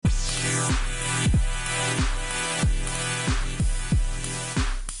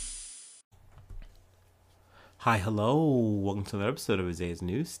Hi, hello. Welcome to another episode of Isaiah's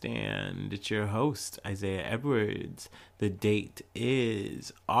Newsstand. It's your host, Isaiah Edwards. The date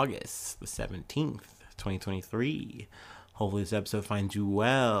is August the 17th, 2023. Hopefully, this episode finds you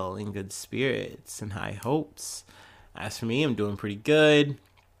well, in good spirits, and high hopes. As for me, I'm doing pretty good.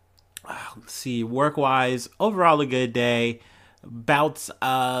 Let's see, work wise, overall, a good day. Bouts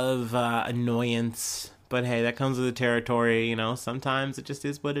of annoyance, but hey, that comes with the territory, sometimes it just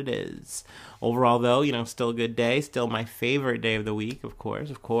is what it is. Overall, though, still a good day, still my favorite day of the week, of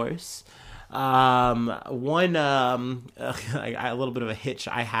course. One, a little bit of a hitch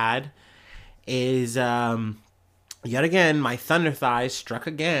I had is, yet again, my thunder thighs struck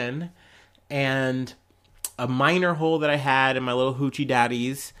again, and a minor hole that I had in my little hoochie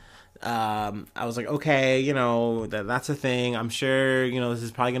daddies. I was like, okay, that's a thing. I'm sure, this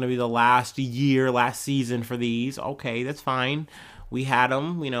is probably going to be the last season for these. Okay, that's fine. We had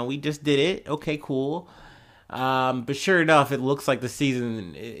them, we just did it. Okay, cool. But sure enough, it looks like the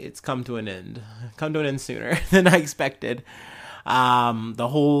season, it's come to an end sooner than I expected. The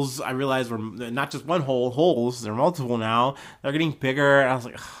holes I realized were not just one holes. They're multiple now. They're getting bigger. And I was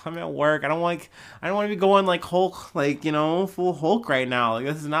like, I'm at work. I don't want to be going like Hulk, full Hulk right now. Like,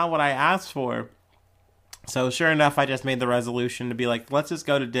 this is not what I asked for. So sure enough, I just made the resolution to be like, let's just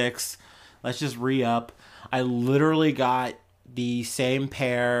go to Dick's. Let's just re-up. I literally got the same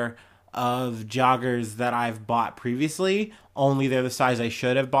pair of joggers that I've bought previously, only they're the size I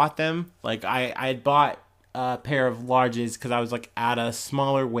should have bought them. Like, I had bought a pair of larges because I was like at a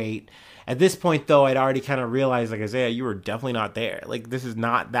smaller weight. At this point, though, I'd already kind of realized, like, Isaiah, you were definitely not there. Like, this is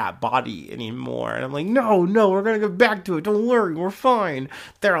not that body anymore. And I'm like, no, we're going to go back to it. Don't worry, we're fine.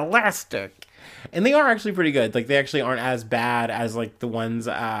 They're elastic. And they are actually pretty good. Like, they actually aren't as bad as, like, the ones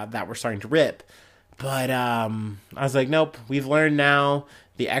that were starting to rip. But I was like, nope, we've learned now.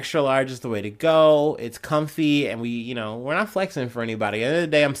 The extra large is the way to go. It's comfy, and we're not flexing for anybody. At the end of the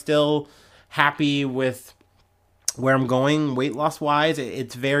day, I'm still happy with where I'm going weight loss wise.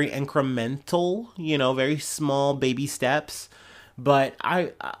 It's very incremental, very small baby steps. But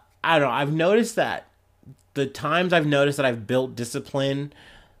I don't know. I've noticed that the times I've noticed that I've built discipline,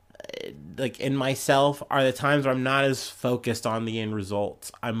 like in myself, are the times where I'm not as focused on the end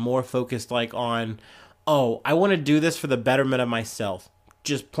results. I'm more focused on, I want to do this for the betterment of myself.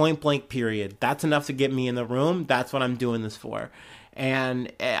 Just point blank period. That's enough to get me in the room. That's what I'm doing this for.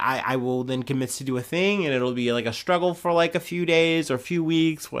 And I will then commit to do a thing, and it'll be like a struggle for like a few days or a few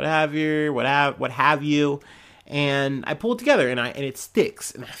weeks, what have you. And I pull it together, and it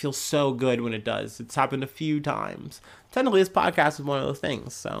sticks, and I feel so good when it does. It's happened a few times. Technically, this podcast is one of those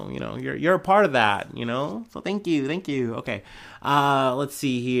things, so you're a part of that, So thank you. Okay, let's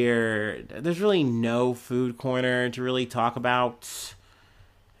see here. There's really no food corner to really talk about.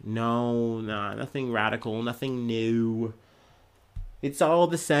 No, nothing radical, nothing new. It's all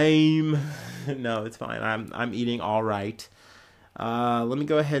the same. No, it's fine. I'm eating all right. Let me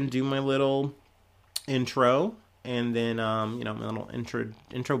go ahead and do my little intro, and then my little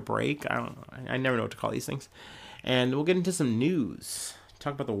intro break. I don't know. I never know what to call these things. And we'll get into some news.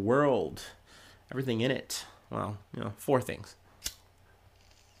 Talk about the world, everything in it. Well, 4 things.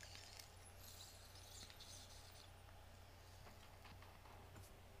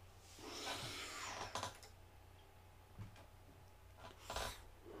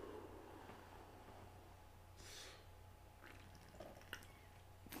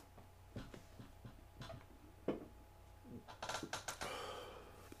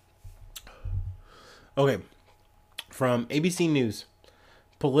 Okay, from ABC News.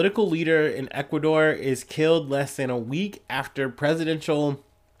 Political leader in Ecuador is killed less than a week after presidential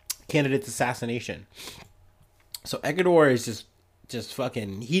candidate's assassination. So Ecuador is just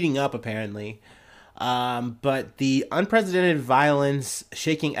fucking heating up, apparently. But the unprecedented violence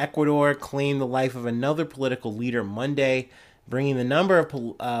shaking Ecuador claimed the life of another political leader Monday, bringing the number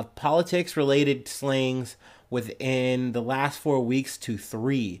of politics-related slayings within the last 4 weeks to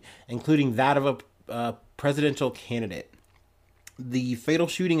 3, including that of a presidential candidate. The fatal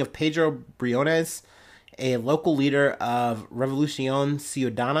shooting of Pedro Briones, a local leader of Revolucion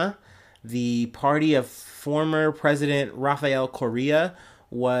Ciudadana, the party of former President Rafael Correa,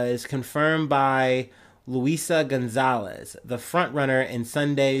 was confirmed by Luisa Gonzalez, the frontrunner in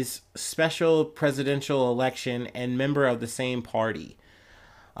Sunday's special presidential election and member of the same party.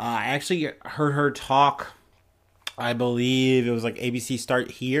 I actually heard her talk, I believe it was like ABC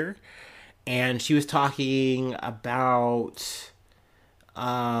Start Here, and she was talking about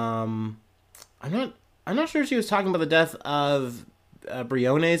I'm not sure if she was talking about the death of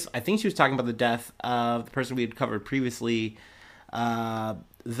Briones. I think she was talking about the death of the person we had covered previously, Villa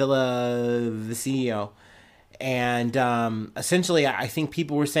Vicinio. And essentially, I think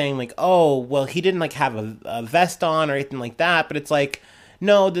people were saying like, oh, well, he didn't like have a vest on or anything like that. But it's like,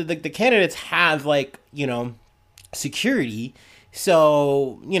 no, the candidates have like, security.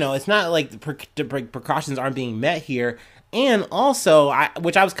 So, it's not like the precautions aren't being met here. And also,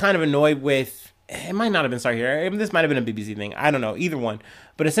 which I was kind of annoyed with, it might not have been Star here. This might have been a BBC thing. I don't know, either one.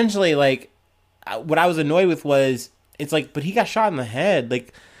 But essentially, like, what I was annoyed with was, it's like, but he got shot in the head.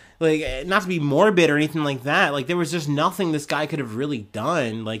 Like, not to be morbid or anything like that. Like, there was just nothing this guy could have really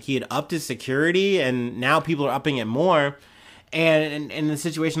done. Like, he had upped his security, and now people are upping it more. And in the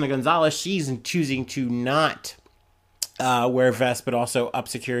situation of Gonzalez, she's choosing to not wear a vest, but also up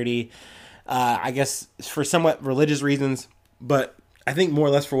security. I guess for somewhat religious reasons, but I think more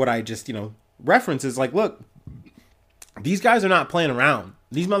or less for what I just, reference is like, look, these guys are not playing around.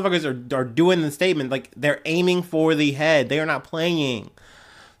 These motherfuckers are doing the statement. Like, they're aiming for the head. They are not playing.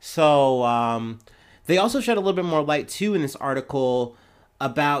 So, they also shed a little bit more light, too, in this article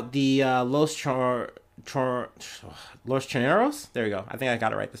about the Los Choneros? There we go. I think I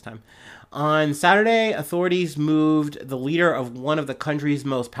got it right this time. On Saturday, authorities moved the leader of one of the country's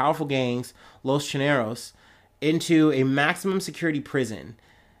most powerful gangs, Los Choneros, into a maximum security prison.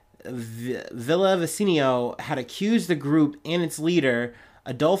 Villavicencio had accused the group and its leader,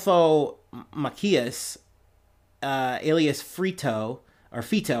 Adolfo Macias, alias Fito,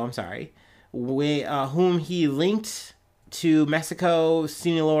 whom he linked to Mexico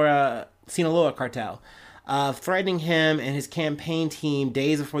Sinaloa cartel, threatening him and his campaign team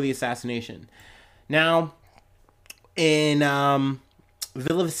days before the assassination. Now, in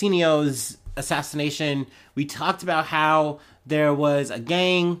Villavicenio's assassination, we talked about how there was a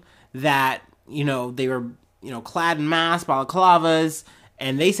gang that, they were, clad in masks, balaclavas,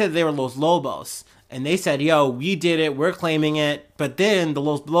 and they said they were Los Lobos. And they said, yo, we did it, we're claiming it. But then the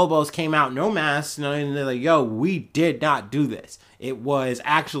Los Lobos came out, no masks, and they're like, yo, we did not do this. It was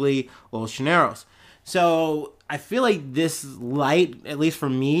actually Los Choneros. So I feel like this light, at least for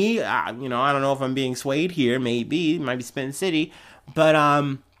me, I don't know if I'm being swayed here, maybe, it might be Spin City, but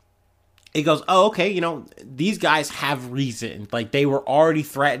it goes, oh, okay, these guys have reason. Like, they were already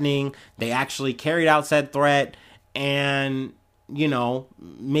threatening, they actually carried out said threat, and,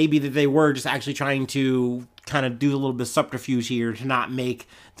 maybe that they were just actually trying to kind of do a little bit of subterfuge here to not make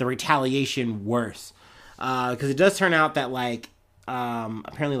the retaliation worse. Because it does turn out that, like,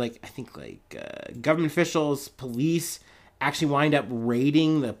 apparently, I think government officials, police actually wind up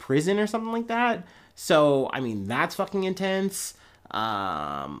raiding the prison or something like that. So, I mean, that's fucking intense.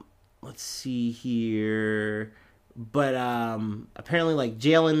 Let's see here. But, apparently,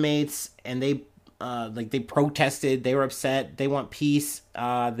 jail inmates, and they protested, they were upset, they want peace,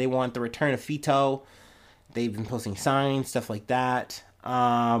 they want the return of Fito. They've been posting signs, stuff like that.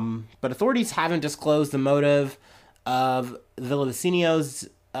 But authorities haven't disclosed the motive of Villavicenio's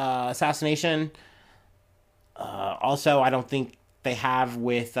assassination. Also, I don't think they have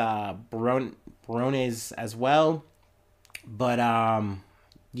with Briones as well. But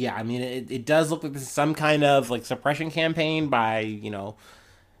yeah, I mean, it does look like this is some kind of suppression campaign by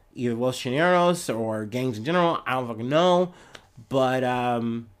either Los Choneros or gangs in general. I don't fucking know, but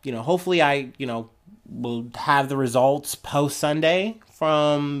hopefully I will have the results post Sunday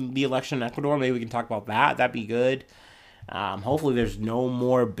from the election in Ecuador. Maybe we can talk about that. That'd be good. Hopefully there's no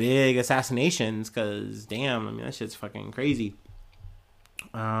more big assassinations, because damn, I mean, that shit's fucking crazy.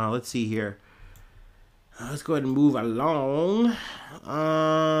 Let's see here. Let's go ahead and move along.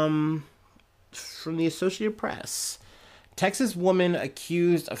 From the Associated Press. Texas woman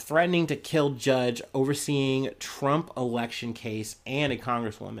accused of threatening to kill judge overseeing Trump election case and a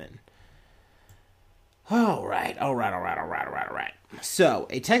congresswoman. All right. So,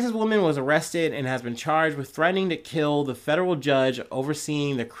 a Texas woman was arrested and has been charged with threatening to kill the federal judge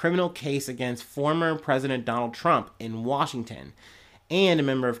overseeing the criminal case against former President Donald Trump in Washington and a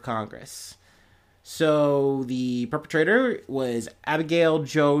member of Congress. So, the perpetrator was Abigail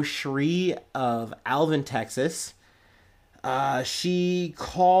Jo Shree of Alvin, Texas. She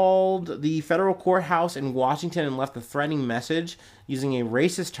called the federal courthouse in Washington and left a threatening message using a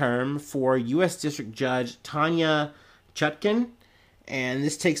racist term for U.S. District Judge Tanya Chutkan. And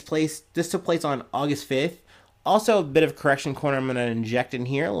this took place on August 5th. Also, a bit of correction corner I'm going to inject in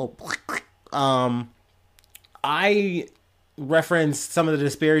here. A little I referenced some of the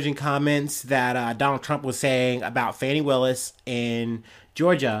disparaging comments that Donald Trump was saying about Fani Willis in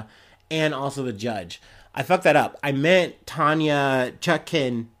Georgia and also the judge. I fucked that up. I meant Tanya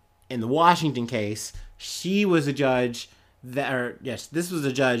Chutkan in the Washington case. She was a judge this was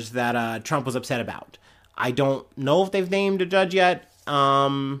a judge that Trump was upset about. I don't know if they've named a judge yet,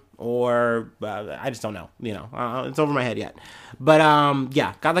 or I just don't know. It's over my head yet. But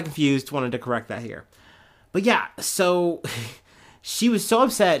yeah, got that confused. Wanted to correct that here. But yeah, so she was so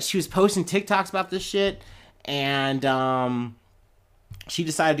upset. She was posting TikToks about this shit, and she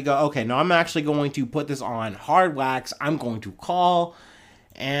decided to go, okay, no, I'm actually going to put this on hard wax. I'm going to call,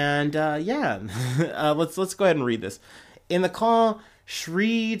 and yeah, let's go ahead and read this. In the call,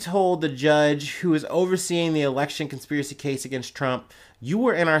 Shri told the judge who was overseeing the election conspiracy case against Trump, "You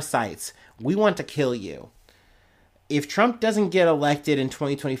were in our sights. We want to kill you. If Trump doesn't get elected in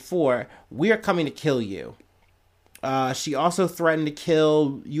 2024, we are coming to kill you." She also threatened to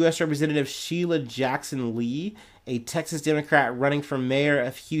kill U.S. Representative Sheila Jackson Lee, a Texas Democrat running for mayor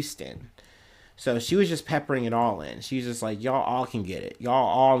of Houston. So she was just peppering it all in. She was just like, y'all all can get it. Y'all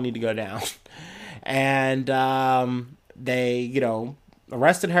all need to go down. And they,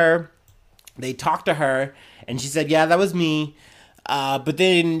 arrested her. They talked to her. And she said, yeah, that was me. But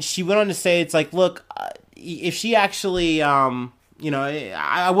then she went on to say, it's like, look, if she actually,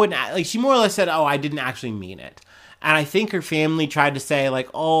 I wouldn't, like, she more or less said, oh, I didn't actually mean it. And I think her family tried to say, like,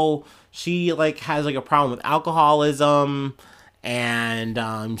 oh, she, like, has, like, a problem with alcoholism,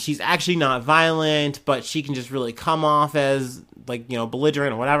 and she's actually not violent, but she can just really come off as, like,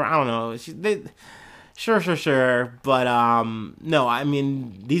 belligerent or whatever. I don't know. Sure. But, no, I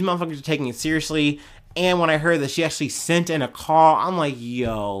mean, these motherfuckers are taking it seriously. And when I heard that she actually sent in a call, I'm like,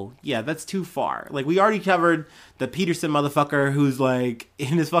 yo, yeah, that's too far. Like, we already covered the Peterson motherfucker who's, like,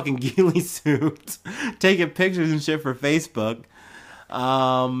 in his fucking ghillie suit, taking pictures and shit for Facebook,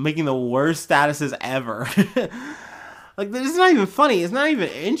 making the worst statuses ever. Like, it's not even funny. It's not even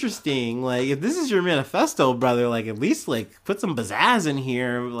interesting. Like, if this is your manifesto, brother, like, at least, like, put some pizzazz in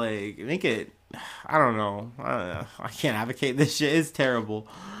here. Like, make it, I don't know. I can't advocate this shit. It's terrible.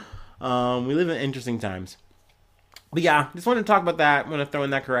 We live in interesting times. But yeah, just wanted to talk about that. I'm going to throw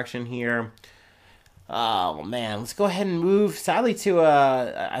in that correction here. Oh, man. Let's go ahead and move, sadly, to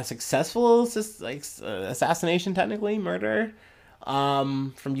a successful assassination, technically, murder,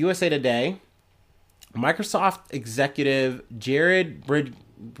 from USA Today. Microsoft executive Jared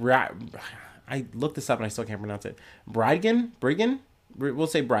I looked this up and I still can't pronounce it. Bridegan? We'll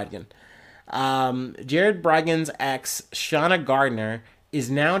say Bridegan. Jared Bridegan's ex, Shauna Gardner, is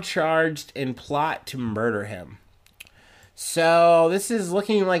now charged in plot to murder him. So this is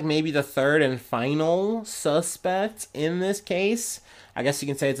looking like maybe the third and final suspect in this case. I guess you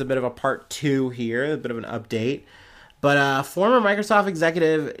can say it's a bit of a part 2 here, a bit of an update. But former Microsoft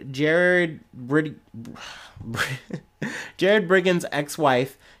executive Jared Brigan's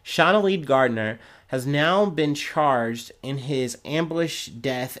ex-wife, Shauna Lee Gardner, has now been charged in his ambush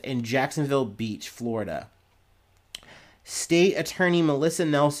death in Jacksonville Beach, Florida. State Attorney Melissa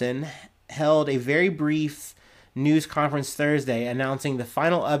Nelson held a very brief news conference Thursday announcing the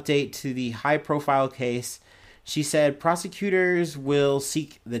final update to the high-profile case. She said prosecutors will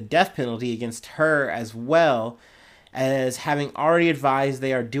seek the death penalty against her, as well as having already advised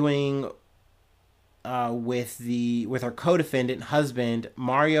they are doing with her co-defendant husband,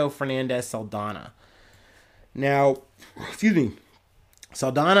 Mario Fernandez Saldana. Now,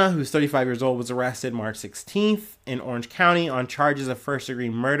 Saldana, who's 35 years old, was arrested March 16th in Orange County on charges of first-degree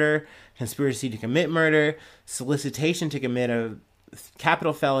murder, conspiracy to commit murder, solicitation to commit a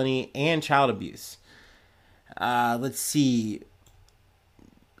capital felony, and child abuse. Let's see.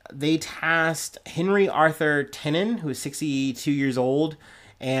 They tasked Henry Arthur Tenen, who is 62 years old,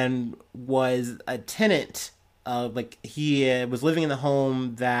 and was a tenant. He was living in the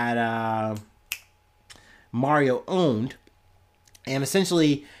home that Mario owned. And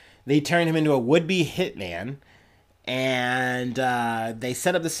essentially, they turned him into a would-be hitman. And they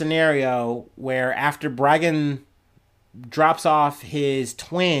set up the scenario where after Bridegan drops off his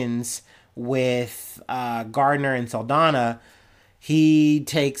twins with Gardner and Saldana, he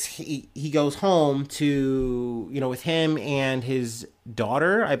goes home to, with him and his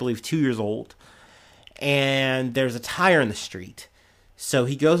daughter, I believe 2 years old. And there's a tire in the street. So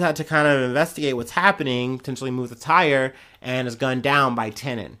he goes out to kind of investigate what's happening, potentially move the tire, and is gunned down by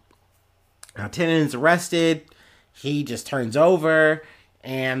Tenen. Now, Tenen is arrested. He just turns over,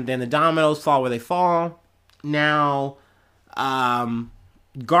 and then the dominoes fall where they fall. Now,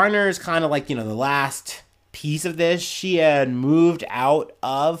 Gardner is kind of like, the last piece of this. She had moved out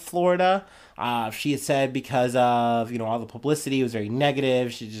of Florida. She had said because of, all the publicity was very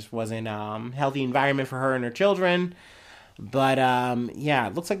negative. She just wasn't healthy environment for her and her children. But,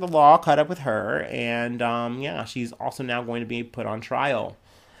 it looks like the law caught up with her, and, she's also now going to be put on trial.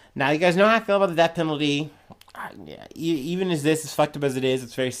 Now, you guys know how I feel about the death penalty. Yeah, even as this as fucked up as it is,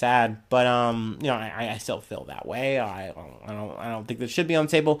 it's very sad. But I still feel that way. I don't think this should be on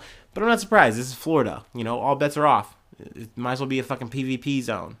the table. But I'm not surprised. This is Florida. All bets are off. It might as well be a fucking PvP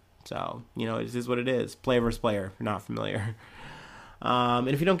zone. So it is what it is. Player versus player. If you're not familiar. And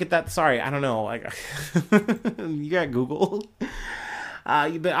if you don't get that, sorry. I don't know. Like, you got Google.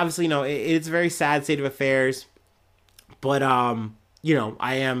 But obviously, it's a very sad state of affairs. But I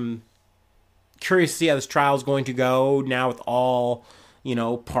am curious to see how this trial is going to go now with all,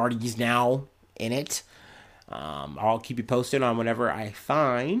 parties now in it. I'll keep you posted on whatever I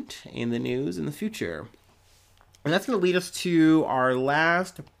find in the news in the future. And that's going to lead us to our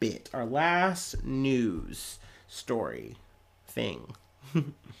last bit, our last news story thing.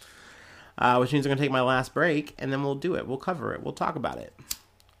 Which means I'm going to take my last break, and then we'll do it. We'll cover it. We'll talk about it.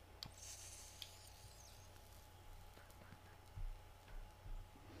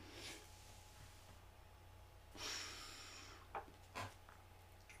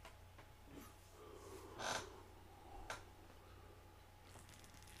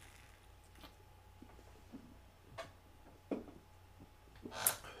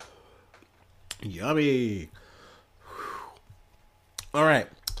 Yummy. All right.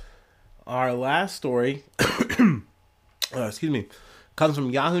 Our last story, comes from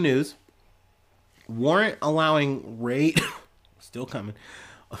Yahoo News. Warrant allowing raid, still coming.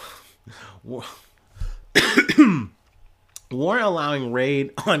 Warrant allowing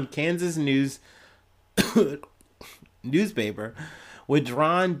raid on Kansas newspaper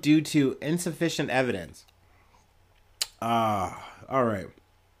withdrawn due to insufficient evidence. All right.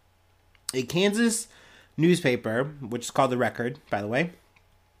 A Kansas newspaper, which is called The Record, by the way,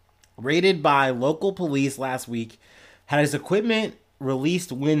 raided by local police last week, had its equipment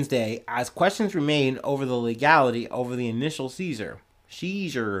released Wednesday as questions remain over the legality over the initial seizure.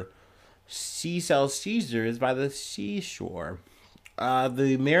 Seashell seizures by the seashore.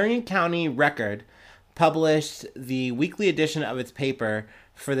 The Marion County Record published the weekly edition of its paper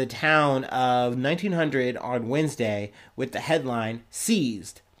for the town of 1900 on Wednesday with the headline,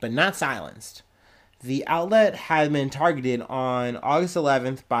 "Seized, but not silenced." The outlet had been targeted on August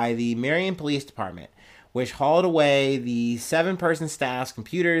 11th by the Marion Police Department, which hauled away the 7-person staff's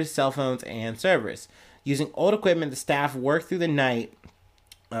computers, cell phones, and servers. Using old equipment, the staff worked through the night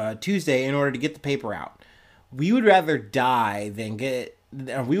Tuesday in order to get the paper out. We would rather die than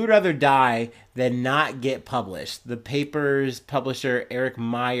not get published, the paper's publisher Eric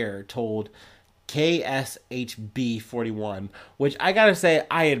Meyer told KSHB 41, which I gotta say,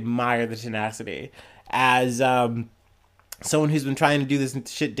 I admire the tenacity. As someone who's been trying to do this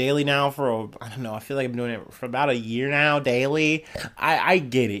shit daily now for, I don't know, I feel like I've been doing it for about a year now, daily. I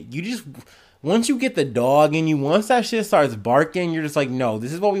get it. You just, once you get the dog in you, once that shit starts barking, you're just like, no,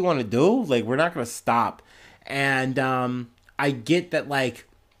 this is what we want to do. Like, we're not going to stop. And I get that, like,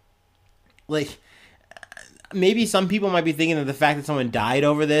 maybe some people might be thinking that the fact that someone died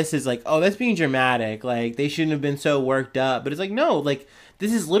over this is like, oh, that's being dramatic. Like, they shouldn't have been so worked up. But it's like, no, like,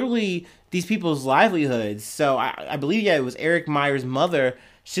 this is literally these people's livelihoods. So I believe, it was Eric Meyer's mother.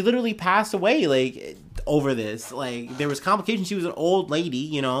 She literally passed away, like, over this. Like, there was complications. She was an old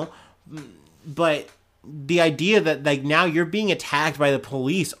lady, But the idea that, like, now you're being attacked by the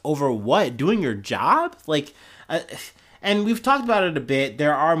police over what? Doing your job? Like, and we've talked about it a bit.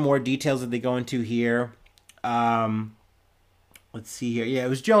 There are more details that they go into here. Let's see here. Yeah, it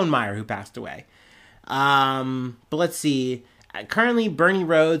was Joan Meyer who passed away. But let's see. Currently, Bernie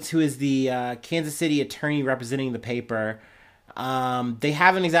Rhodes, who is the Kansas City attorney representing the paper, they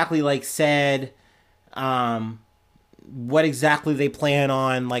haven't exactly, like, said what exactly they plan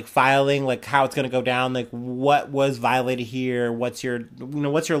on, like, filing, like, how it's going to go down, like, what was violated here, what's your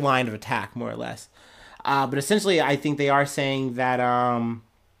line of attack, more or less. But essentially, I think they are saying that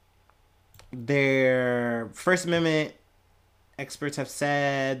their First Amendment experts have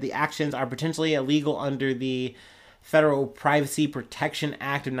said the actions are potentially illegal under the Federal Privacy Protection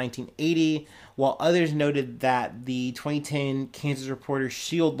Act of 1980, while others noted that the 2010 Kansas Reporter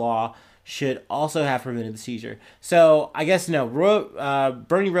Shield law should also have prevented the seizure. So I guess no,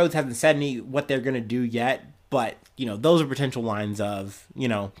 Bernie Rhodes hasn't said what they're going to do yet, but those are potential lines of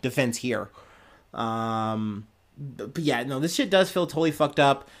defense here. But yeah, no, this shit does feel totally fucked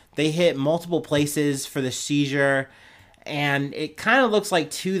up. They hit multiple places for the seizure. And it kind of looks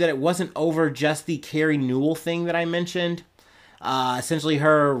like, too, that it wasn't over just the Carrie Newell thing that I mentioned. Essentially,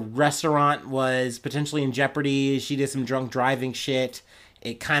 her restaurant was potentially in jeopardy. She did some drunk driving shit.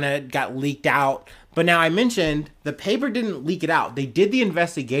 It kind of got leaked out. But now I mentioned the paper didn't leak it out. They did the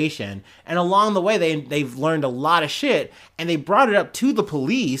investigation. And along the way, they've learned a lot of shit. And they brought it up to the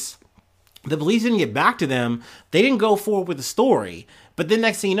police. The police didn't get back to them. They didn't go forward with the story. But then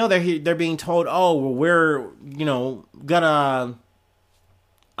next thing you know, they're being told, oh, well, we're, gonna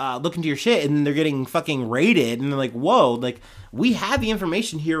look into your shit, and they're getting fucking raided, and they're like, whoa, like, we have the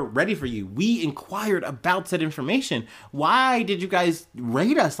information here ready for you. We inquired about said information. Why did you guys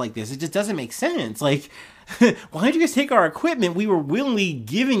raid us like this? It just doesn't make sense. Like, why did you guys take our equipment? We were willingly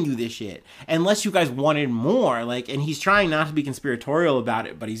giving you this shit, unless you guys wanted more. Like, and he's trying not to be conspiratorial about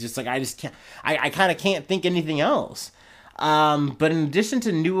it, but he's just like, I kind of can't think anything else. But in addition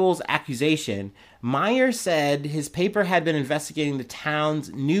to Newell's accusation, Meyer said his paper had been investigating the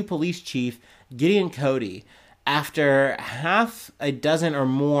town's new police chief, Gideon Cody, after half a dozen or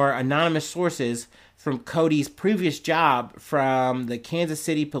more anonymous sources from Cody's previous job from the Kansas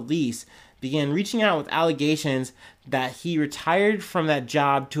City Police began reaching out with allegations that he retired from that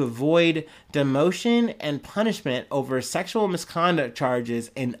job to avoid demotion and punishment over sexual misconduct charges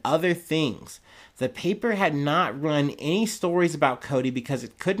and other things. The paper had not run any stories about Cody because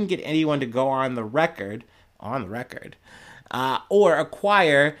it couldn't get anyone to go on the record, or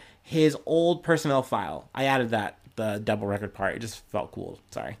acquire his old personnel file. I added that, the double record part. It just felt cool.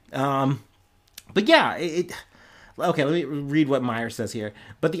 Sorry. But yeah, okay, let me read what Meyer says here.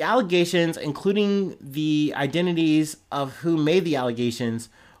 But the allegations, including the identities of who made the allegations,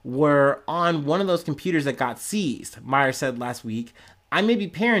 were on one of those computers that got seized. Meyer said last week, I may be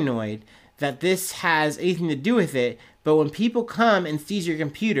paranoid that this has anything to do with it, but when people come and seize your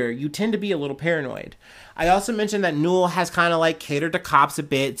computer, you tend to be a little paranoid. I also mentioned that Newell has kind of like catered to cops a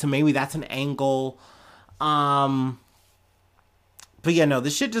bit, so maybe that's an angle. But yeah, no,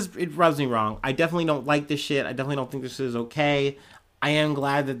 this shit just, it rubs me wrong. I definitely don't like this shit. I definitely don't think this is okay. I am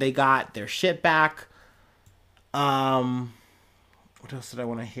glad that they got their shit back. What else did I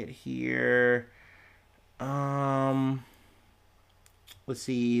want to hit here? Let's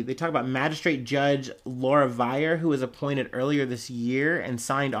see. They talk about Magistrate Judge Laura Vire, who was appointed earlier this year and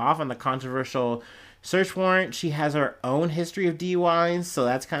signed off on the controversial search warrant. She has her own history of DUIs, so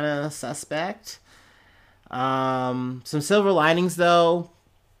that's kind of suspect. Some silver linings, though.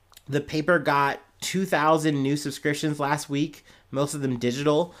 The paper got 2,000 new subscriptions last week, most of them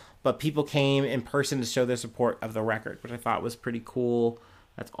digital, but people came in person to show their support of the record, which I thought was pretty cool.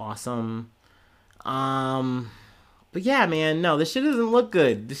 That's awesome. But yeah, man, no, this shit doesn't look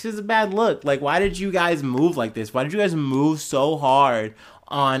good. This is a bad look. Like, why did you guys move like this? Why did you guys move so hard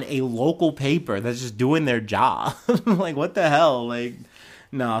on a local paper that's just doing their job? Like, what the hell? Like,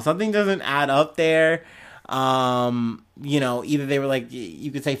 no, something doesn't add up there. Either they were like,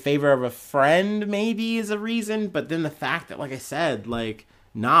 you could say favor of a friend maybe is a reason, but then the fact that, like I said, like,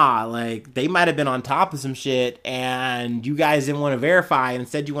 nah, like, they might have been on top of some shit and you guys didn't want to verify and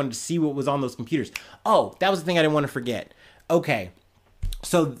instead you wanted to see what was on those computers. Oh, that was the thing I didn't want to forget. Okay,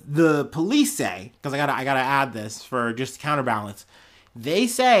 so the police say, because I gotta add this for just counterbalance, they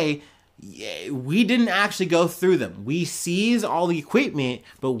say, we didn't actually go through them. We seized all the equipment,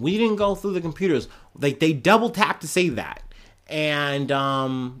 but we didn't go through the computers. Like, they double tap to say that. And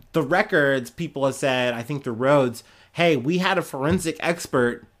the records, people have said, I think the Rhodes, hey, we had a forensic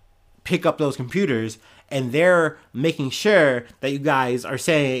expert pick up those computers, and they're making sure that you guys are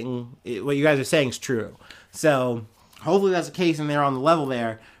saying, what you guys are saying is true. So hopefully that's the case and they're on the level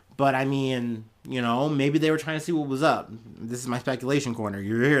there. But I mean, maybe they were trying to see what was up. This is my speculation corner.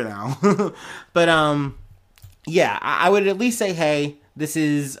 You're here now. But yeah, I would at least say, hey, this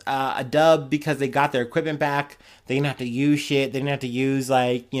is a dub because they got their equipment back. They didn't have to use shit. They didn't have to use,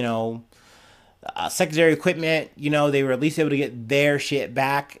 like, secondary equipment. They were at least able to get their shit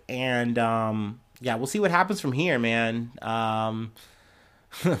back. And yeah, we'll see what happens from here, man.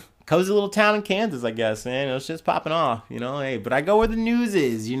 Cozy little town in Kansas, I guess, man. It's just popping off, hey, but I go where the news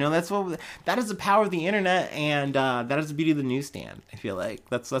is, that is the power of the internet, and that is the beauty of the newsstand. I feel like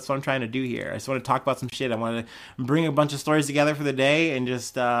that's what I'm trying to do here. I just want to talk about some shit. I want to bring a bunch of stories together for the day and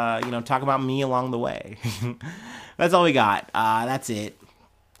just, talk about me along the way. That's all we got. That's it.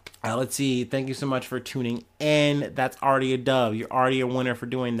 Let's see. Thank you so much for tuning in. That's already a dub. You're already a winner for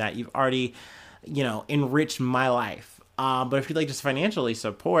doing that. You've already, enriched my life. But if you'd like to financially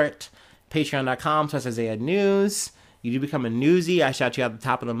support, patreon.com/Isaiah News. You do become a newsie. I shout you out at the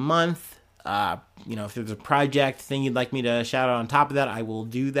top of the month. If there's a project thing you'd like me to shout out on top of that, I will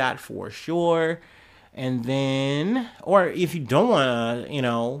do that for sure. And then, or if you don't want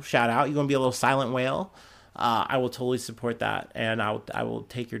to, shout out, you're going to be a little silent whale. I will totally support that, and I will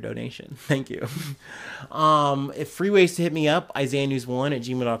take your donation. Thank you. If free ways to hit me up,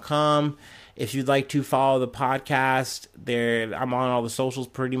 IsaiahNews1@gmail.com. If you'd like to follow the podcast, I'm on all the socials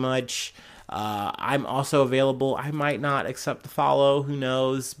pretty much. I'm also available. I might not accept the follow, who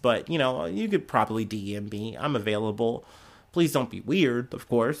knows, but you could probably DM me. I'm available. Please don't be weird, of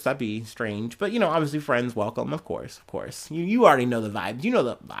course. That'd be strange. But obviously friends welcome, of course. You already know the vibes. You know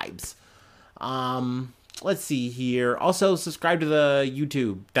the vibes. Let's see here. Also subscribe to the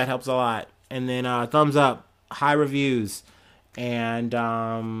YouTube. That helps a lot. And then thumbs up, high reviews, and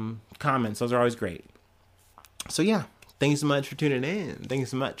comments. Those are always great. So yeah, thanks so much for tuning in.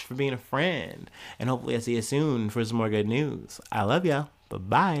 Thanks so much for being a friend. And hopefully I see you soon for some more good news. I love ya.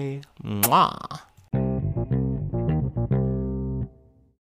 Bye-bye. Mwah.